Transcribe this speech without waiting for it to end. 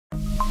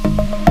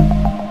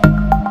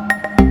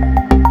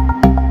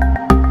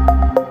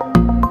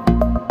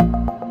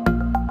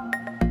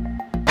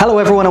Hello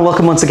everyone and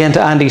welcome once again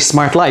to Andy's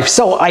Smart Life.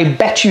 So I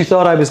bet you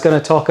thought I was going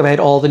to talk about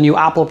all the new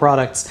Apple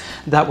products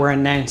that were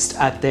announced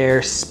at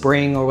their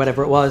spring or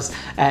whatever it was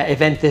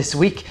event this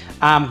week.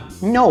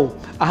 No,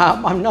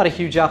 I'm not a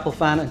huge Apple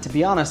fan, and to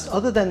be honest,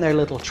 other than their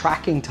little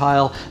tracking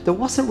tile, there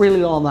wasn't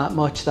really all that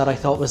much that I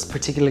thought was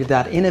particularly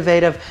that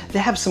innovative. They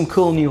have some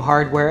cool new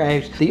hardware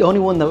out. The only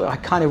one that I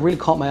kind of really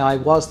caught my eye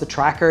was the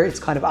tracker. It's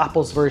kind of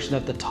Apple's version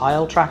of the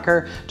tile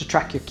tracker to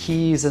track your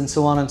keys and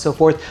so on and so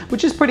forth,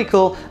 which is pretty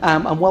cool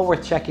and well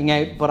worth checking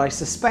out, but I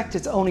suspect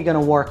it's only going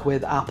to work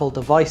with Apple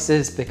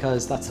devices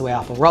because that's the way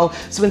Apple roll.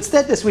 So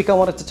instead this week I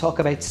wanted to talk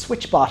about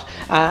Switchbot,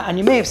 and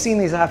you may have seen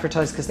these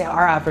advertised because they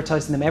are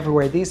advertising them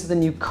everywhere. These are the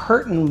new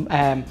curtain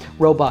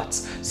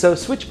robots. So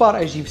Switchbot,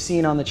 as you've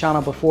seen on the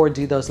channel before,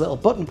 do those little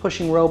button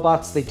pushing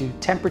robots. They do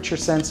temperature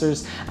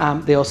sensors.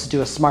 They also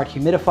do a smart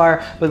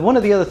humidifier. But one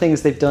of the other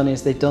things they've done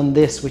is they've done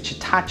this, which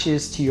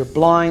attaches to your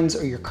blinds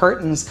or your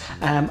curtains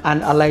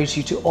and allows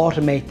you to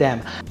automate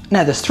them.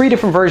 Now there's three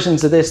different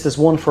versions of this. There's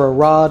one for a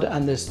rod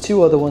and there's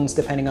two other ones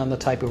depending on the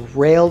type of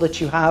rail that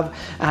you have.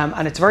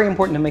 And it's very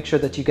important to make sure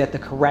that you get the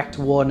correct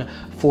one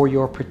for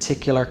your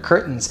particular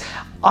curtains.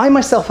 I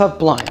myself have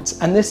blinds,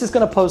 and this is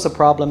going to pose a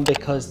problem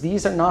because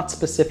these are not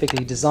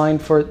specifically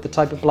designed for the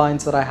type of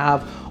blinds that I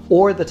have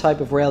or the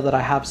type of rail that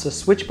I have. So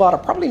Switchbot are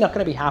probably not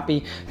going to be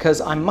happy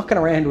because I'm mucking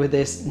around with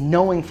this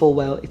knowing full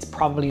well it's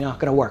probably not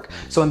going to work.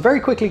 So I'm very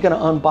quickly going to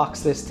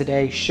unbox this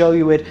today, show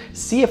you it,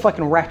 see if I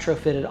can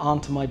retrofit it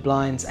onto my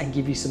blinds and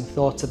give you some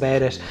thoughts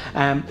about it.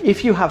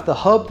 If you have the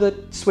hub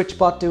that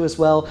Switchbot do as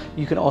well,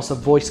 you can also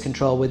voice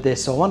control with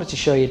this. So I wanted to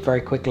show you it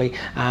very quickly.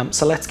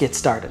 So let's get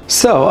started.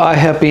 So I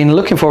have been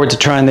looking forward to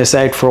trying this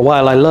out for a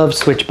while. I love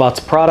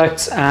Switchbot's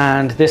products,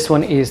 and this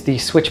one is the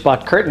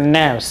Switchbot curtain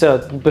now. So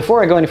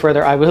before I go any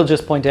further, I will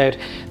just point out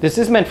this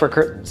is meant for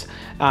curtains.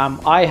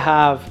 I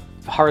have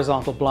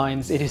horizontal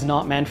blinds. It is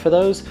not meant for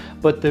those,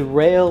 but the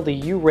rail, the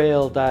U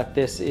rail that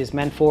this is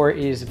meant for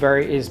is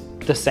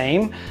the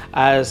same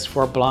as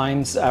for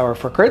blinds or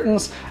for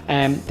curtains.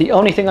 The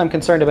only thing I'm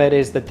concerned about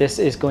is that this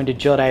is going to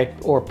jut out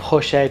or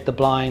push out the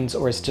blinds,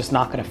 or it's just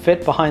not going to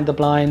fit behind the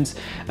blinds.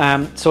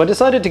 So I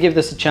decided to give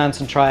this a chance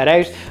and try it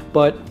out.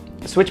 But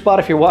Switchbot,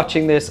 if you're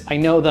watching this, I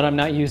know that I'm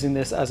not using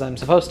this as I'm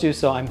supposed to,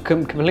 so I'm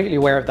completely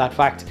aware of that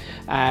fact.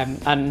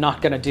 I'm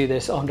not going to do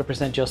this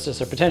 100%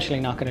 justice, or potentially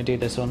not going to do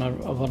this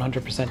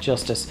 100%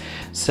 justice.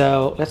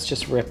 So let's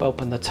just rip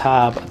open the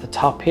tab at the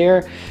top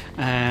here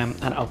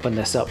and open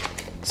this up.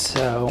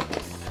 So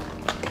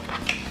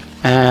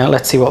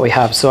let's see what we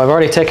have. So I've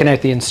already taken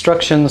out the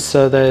instructions.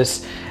 So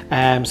there's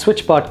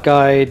Switchbot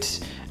guide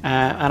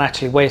and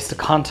actually ways to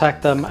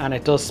contact them, and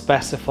it does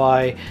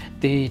specify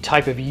the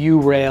type of U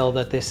rail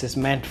that this is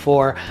meant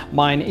for.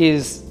 Mine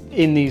is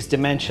in these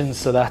dimensions,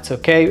 so that's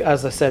okay.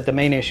 As I said, the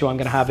main issue I'm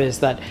going to have is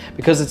that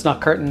because it's not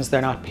curtains, they're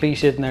not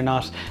pleated, and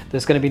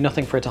there's going to be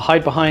nothing for it to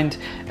hide behind.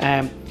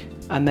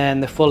 And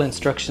then the full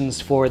instructions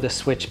for the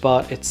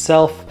Switchbot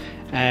itself,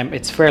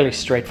 it's fairly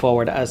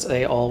straightforward, as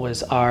they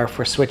always are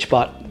for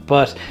Switchbot.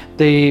 But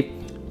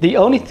the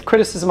only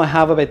criticism I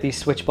have about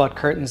these Switchbot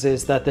curtains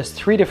is that there's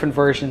three different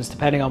versions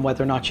depending on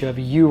whether or not you have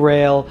a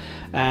U-rail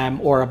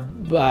or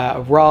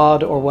a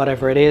rod or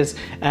whatever it is.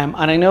 And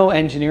I know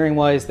engineering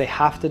wise they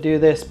have to do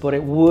this, but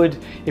it would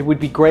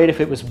be great if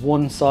it was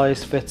one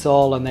size fits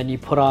all and then you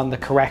put on the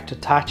correct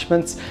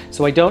attachments.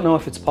 So I don't know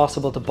if it's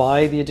possible to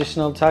buy the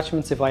additional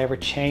attachments if I ever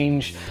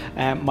change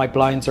my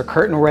blinds or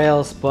curtain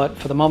rails, but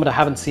for the moment I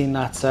haven't seen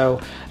that.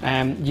 So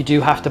you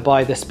do have to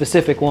buy the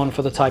specific one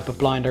for the type of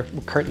blind or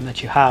curtain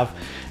that you have.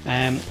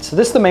 So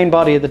this is the main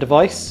body of the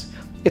device.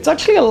 It's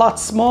actually a lot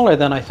smaller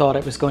than I thought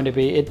it was going to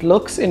be. It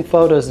looks in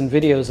photos and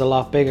videos a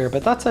lot bigger,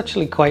 but that's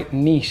actually quite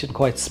neat and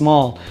quite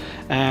small.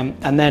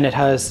 And then it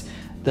has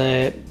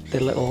the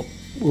little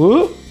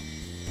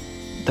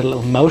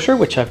motor,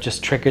 which I've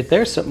just triggered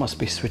there, so it must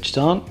be switched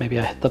on. Maybe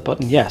I hit the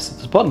button. Yes,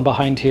 there's a button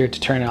behind here to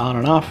turn it on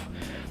and off,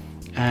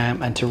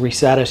 and to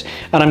reset it.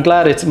 And I'm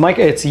glad it's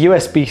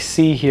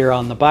USB-C here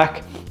on the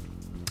back.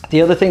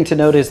 The other thing to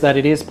note is that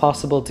it is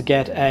possible to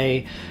get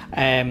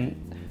an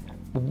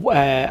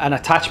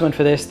attachment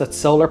for this that's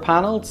solar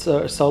paneled,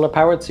 so solar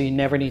powered, so you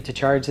never need to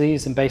charge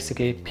these, and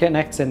basically it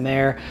connects in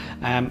there,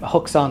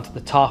 hooks onto the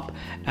top,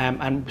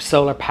 and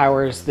solar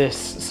powers this,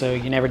 so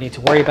you never need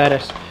to worry about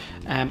it.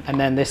 And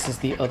then this is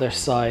the other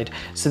side.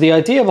 So the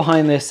idea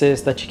behind this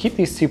is that you keep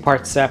these two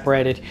parts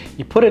separated,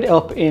 you put it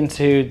up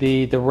into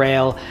the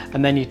rail,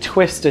 and then you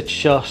twist it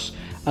shut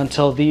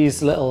until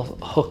these little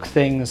hook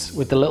things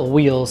with the little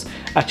wheels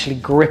actually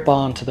grip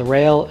onto the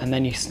rail, and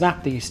then you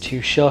snap these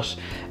two shut,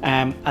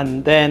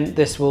 and then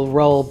this will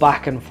roll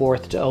back and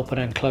forth to open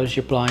and close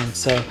your blinds.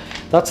 So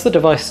that's the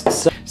device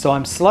itself. So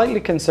I'm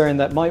slightly concerned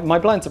that my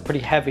blinds are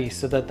pretty heavy,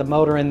 so that the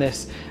motor in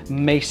this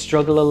may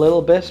struggle a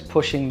little bit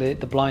pushing the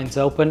blinds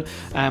open.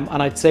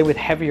 And I'd say with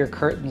heavier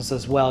curtains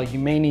as well, you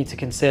may need to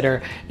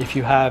consider, if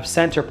you have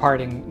center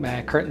parting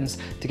curtains,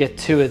 to get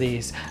two of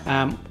these.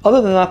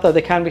 Other than that though,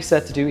 they can be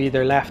set to do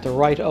either left or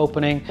right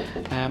opening.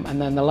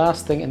 And then the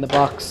last thing in the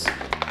box,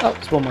 oh,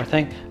 there's one more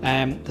thing.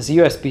 There's a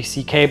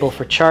USB-C cable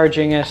for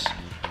charging it.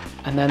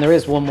 And then there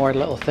is one more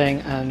little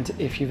thing, and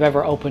if you've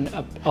ever opened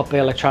up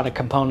electronic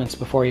components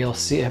before, you'll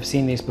have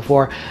seen these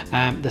before.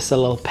 This is a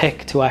little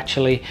pick to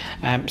actually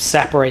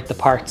separate the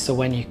parts. So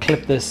when you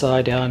clip this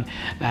side on,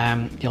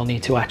 you'll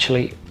need to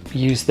actually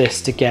use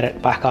this to get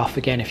it back off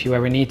again if you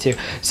ever need to.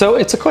 So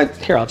it's a quite,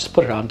 here, I'll just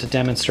put it on to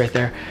demonstrate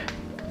there.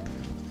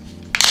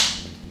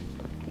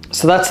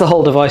 So that's the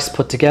whole device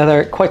put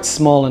together, quite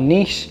small and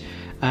neat,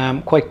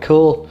 quite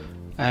cool.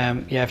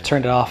 Yeah, I've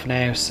turned it off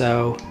now,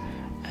 so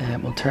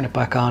we'll turn it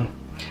back on.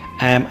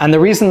 And the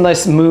reason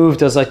this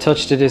moved as I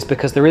touched it is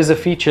because there is a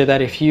feature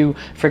that if you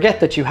forget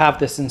that you have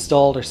this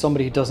installed, or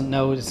somebody who doesn't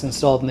know it's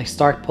installed and they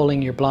start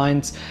pulling your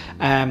blinds,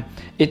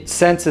 it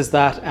senses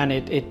that and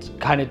it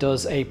kind of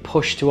does a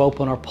push to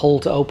open or pull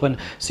to open.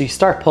 So you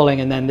start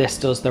pulling and then this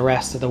does the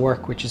rest of the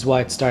work, which is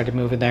why it started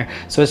moving there.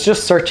 So it's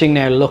just searching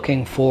now,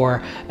 looking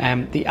for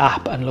the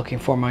app and looking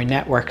for my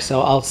network. So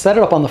I'll set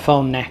it up on the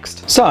phone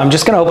next. So I'm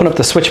just going to open up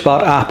the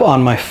SwitchBot app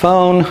on my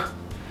phone.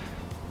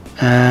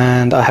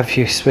 And I have a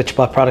few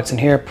SwitchBot products in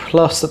here,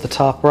 plus at the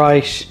top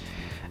right.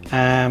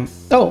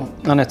 Oh,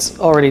 and it's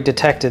already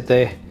detected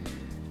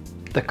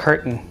the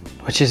curtain,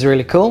 which is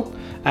really cool.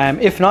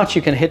 If not,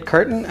 you can hit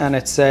curtain and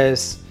it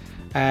says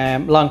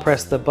long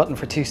press the button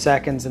for 2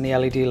 seconds and the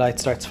LED light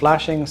starts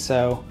flashing.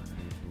 So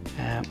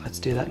let's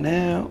do that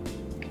now.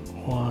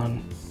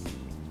 1,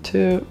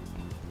 2.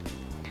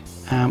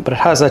 But it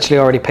has actually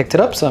already picked it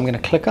up, so I'm going to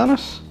click on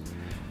it.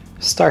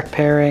 Start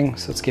pairing,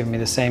 so it's giving me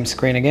the same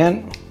screen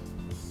again.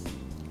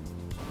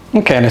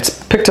 Okay, and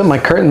it's picked up my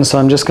curtain, so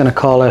I'm just going to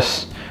call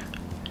it,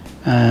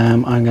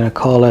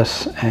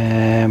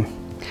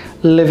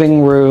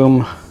 living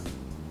room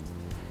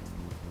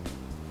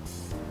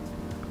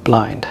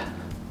blind.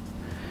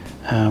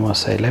 We'll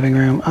say living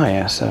room, oh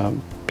yeah, so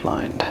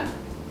blind.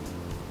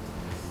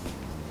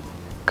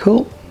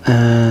 Cool,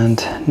 and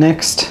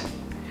next,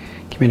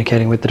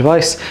 communicating with the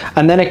device.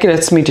 And then it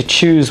gets me to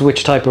choose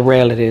which type of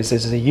rail it is.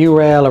 Is it a U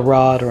rail, a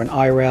rod, or an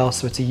I rail?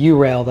 So it's a U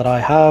rail that I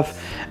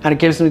have. And it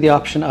gives me the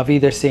option of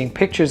either seeing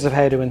pictures of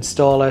how to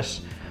install it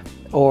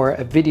or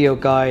a video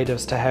guide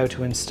as to how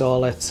to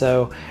install it.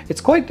 So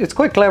it's quite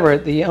clever.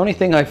 The only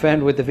thing I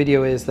found with the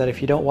video is that if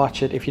you don't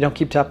watch it, if you don't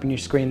keep tapping your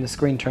screen, the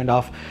screen turned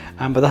off.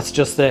 But that's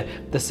just the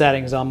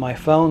settings on my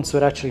phone. So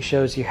it actually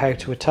shows you how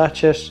to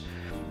attach it.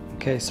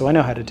 Okay, so I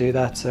know how to do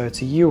that. So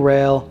it's a U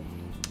rail.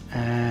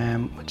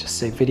 We'll just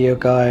say video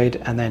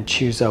guide and then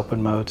choose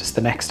open mode is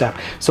the next step.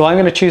 So I'm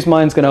going to choose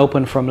mine's going to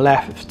open from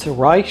left to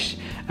right.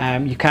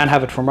 You can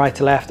have it from right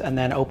to left and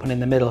then open in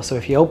the middle. So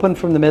if you open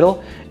from the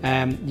middle,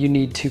 you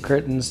need 2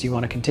 curtains. Do you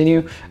want to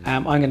continue?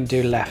 I'm going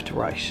to do left to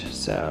right.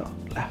 So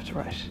left to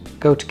right.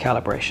 Go to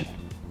calibration.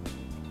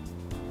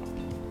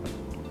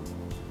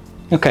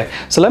 Okay,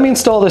 so let me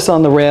install this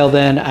on the rail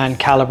then and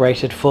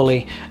calibrate it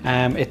fully.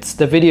 It's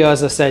the video,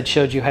 as I said,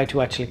 showed you how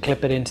to actually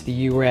clip it into the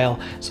U rail.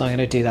 So I'm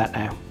going to do that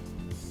now.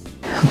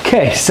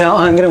 Okay, so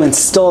I'm going to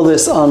install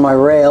this on my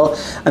rail,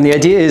 and the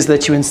idea is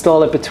that you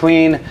install it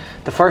between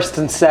the first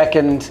and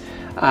second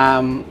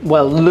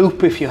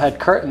loop if you had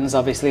curtains.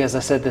 Obviously, as I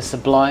said, this is a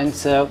blind,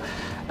 so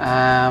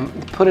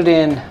put it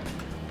in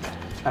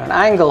at an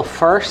angle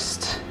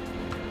first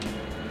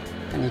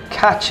and you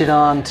catch it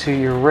on to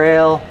your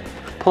rail,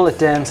 pull it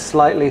down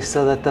slightly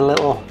so that the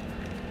little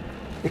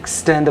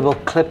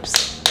extendable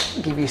clips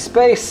give you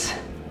space,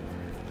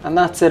 and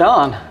that's it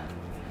on.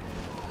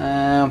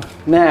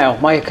 Now,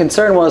 my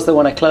concern was that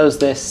when I close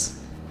this,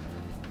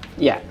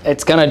 yeah,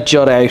 it's gonna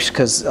jut out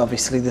because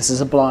obviously this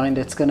is a blind.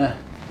 It's gonna.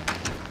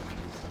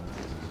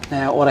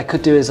 Now, what I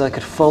could do is I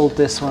could fold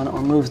this one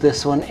or move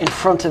this one in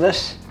front of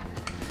it.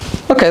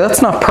 Okay,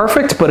 that's not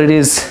perfect, but it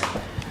is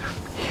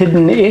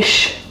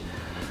hidden-ish,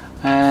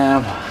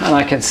 and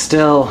I can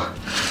still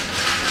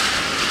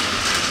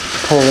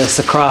pull this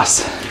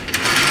across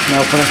and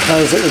open and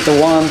close it with the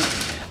wand.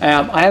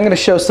 I am going to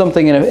show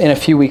something in a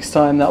few weeks'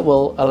 time that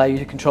will allow you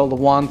to control the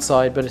wand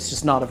side, but it's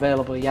just not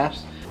available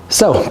yet.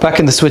 So back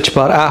in the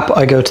SwitchBot app,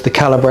 I go to the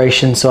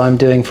calibration. So I'm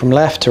doing from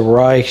left to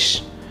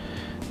right.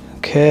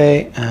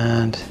 Okay,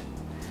 and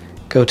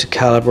go to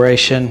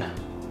calibration.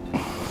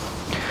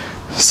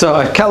 So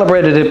I've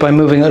calibrated it by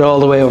moving it all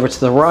the way over to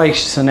the right.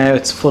 So now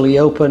it's fully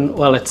open.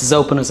 Well, it's as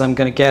open as I'm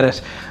going to get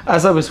it.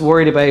 As I was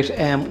worried about,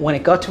 when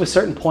it got to a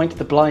certain point,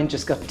 the blind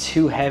just got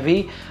too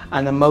heavy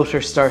and the motor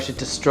started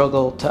to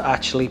struggle to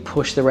actually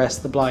push the rest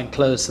of the blind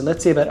closed. So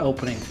let's see about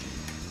opening.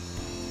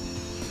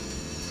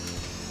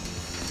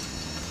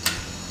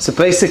 So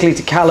basically,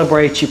 to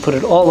calibrate, you put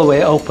it all the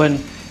way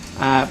open,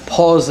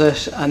 pause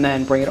it, and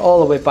then bring it all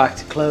the way back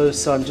to close.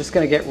 So I'm just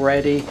going to get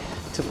ready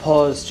to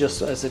pause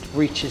just as it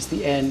reaches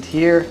the end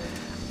here,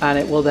 and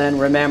it will then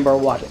remember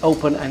what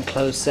open and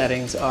close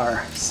settings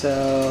are.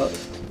 So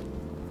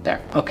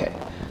there, okay.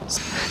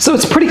 So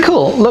it's pretty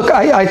cool. Look,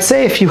 I'd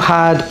say if you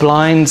had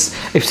blinds,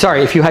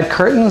 if you had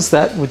curtains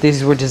that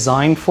these were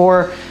designed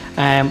for,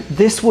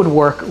 this would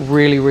work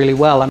really, really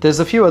well. And there's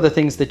a few other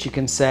things that you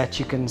can set.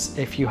 You can,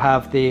 if you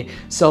have the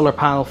solar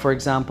panel, for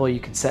example, you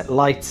can set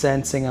light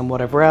sensing and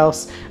whatever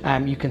else.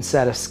 You can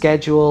set a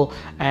schedule,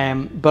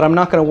 but I'm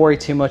not going to worry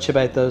too much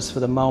about those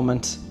for the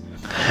moment.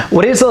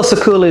 What is also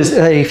cool is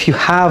if you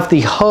have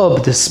the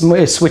hub, the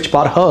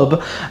SwitchBot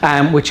hub,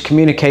 which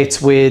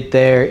communicates with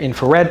their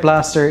infrared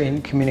blaster,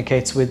 and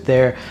communicates with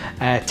their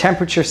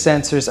temperature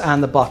sensors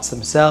and the bots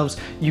themselves,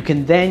 you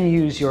can then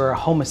use your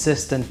home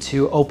assistant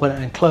to open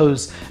and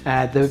close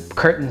the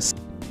curtains.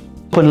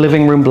 Open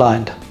living room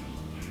blind.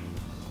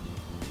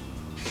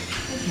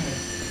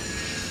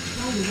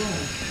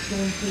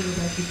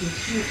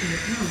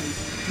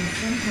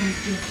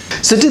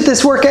 So did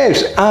this work out?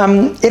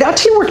 It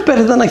actually worked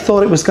better than I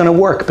thought it was going to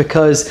work,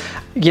 because,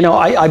 you know,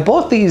 I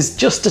bought these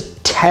just to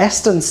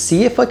test and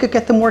see if I could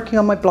get them working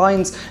on my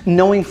blinds,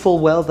 knowing full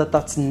well that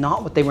that's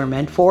not what they were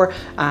meant for,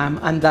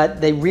 and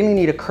that they really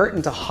need a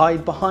curtain to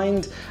hide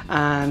behind,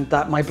 and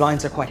that my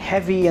blinds are quite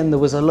heavy, and there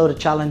was a load of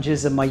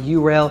challenges, and my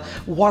U-rail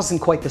wasn't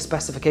quite the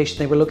specification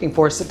they were looking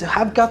for. So to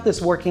have got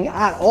this working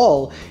at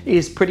all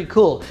is pretty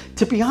cool.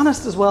 To be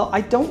honest as well,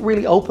 I don't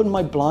really open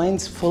my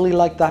blinds fully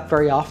like that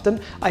very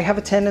often. I have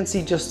a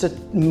tendency just to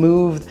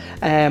move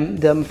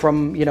them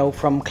from, you know,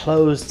 from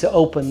closed to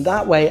open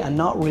that way, and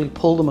not really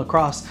pull them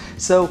across.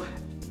 So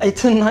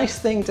it's a nice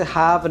thing to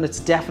have, and it's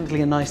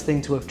definitely a nice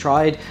thing to have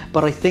tried,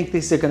 but I think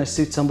these are going to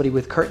suit somebody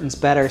with curtains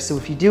better. So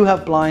if you do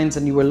have blinds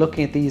and you were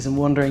looking at these and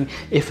wondering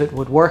if it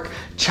would work,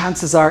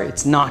 chances are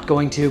it's not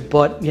going to,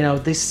 but you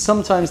know,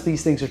 sometimes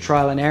these things are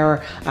trial and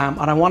error, and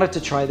I wanted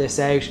to try this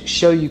out,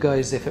 show you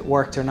guys if it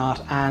worked or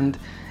not, and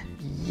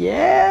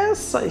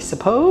yes, I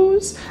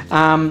suppose.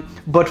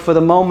 But for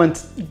the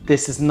moment,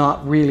 this is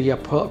not really a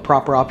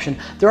proper option.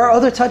 There are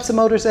other types of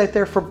motors out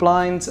there for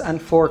blinds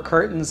and for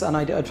curtains, and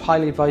I'd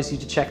highly advise you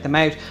to check them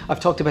out. I've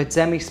talked about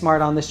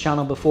ZemiSmart on this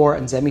channel before,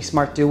 and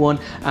ZemiSmart do one,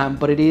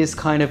 but it is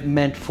kind of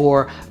meant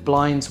for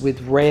blinds with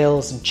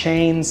rails and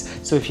chains.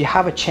 So if you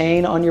have a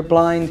chain on your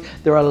blind,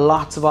 there are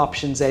lots of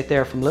options out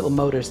there, from little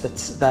motors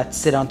that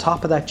sit on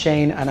top of that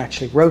chain and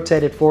actually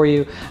rotate it for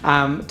you,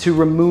 to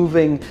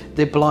removing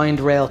the blind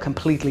rail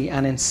completely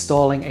and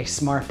installing a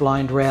smart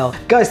blind rail.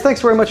 Guys,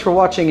 thanks very much for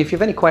watching. If you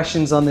have any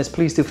questions on this,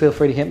 please do feel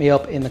free to hit me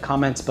up in the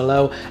comments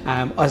below.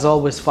 As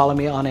always, follow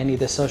me on any of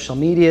the social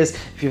medias.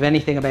 If you have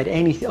anything about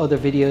any other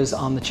videos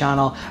on the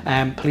channel,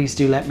 please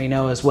do let me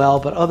know as well.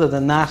 But other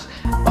than that,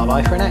 bye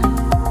bye for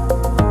now.